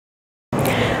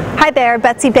Hi there,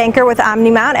 Betsy Banker with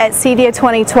Omnimount at CEDIA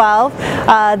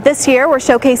 2012. This year we're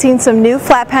showcasing some new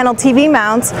flat panel TV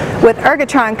mounts with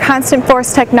Ergotron constant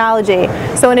force technology.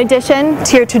 So in addition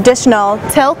to your traditional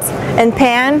tilt and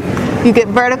pan, you get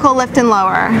vertical lift and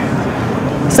lower.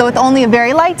 So with only a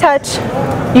very light touch,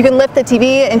 you can lift the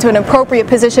TV into an appropriate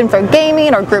position for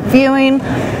gaming or group viewing,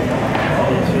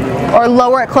 or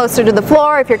lower it closer to the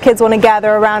floor if your kids want to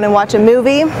gather around and watch a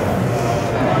movie.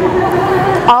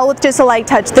 All with just a light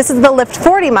touch. This is the Lift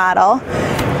 40 model,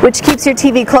 which keeps your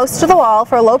TV close to the wall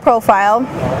for a low profile,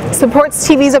 supports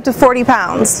TVs up to 40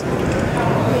 pounds.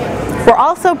 We're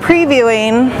also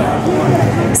previewing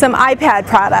some iPad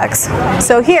products.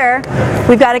 So here,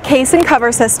 we've got a case and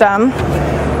cover system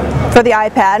for the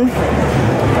iPad.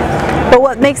 But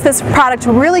what makes this product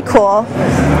really cool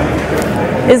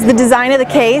is the design of the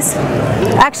case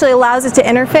actually allows it to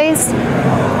interface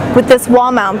with this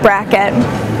wall mount bracket.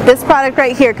 This product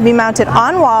right here can be mounted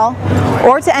on wall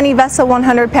or to any VESA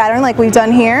 100 pattern like we've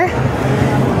done here,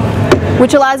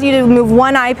 which allows you to move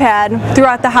one iPad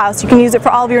throughout the house. You can use it for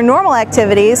all of your normal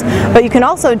activities, but you can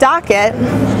also dock it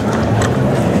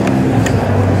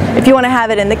if you want to have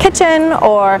it in the kitchen,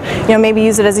 or maybe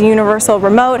use it as a universal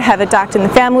remote, have it docked in the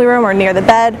family room or near the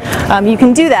bed. You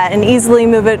can do that and easily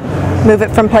move it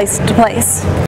from place to place.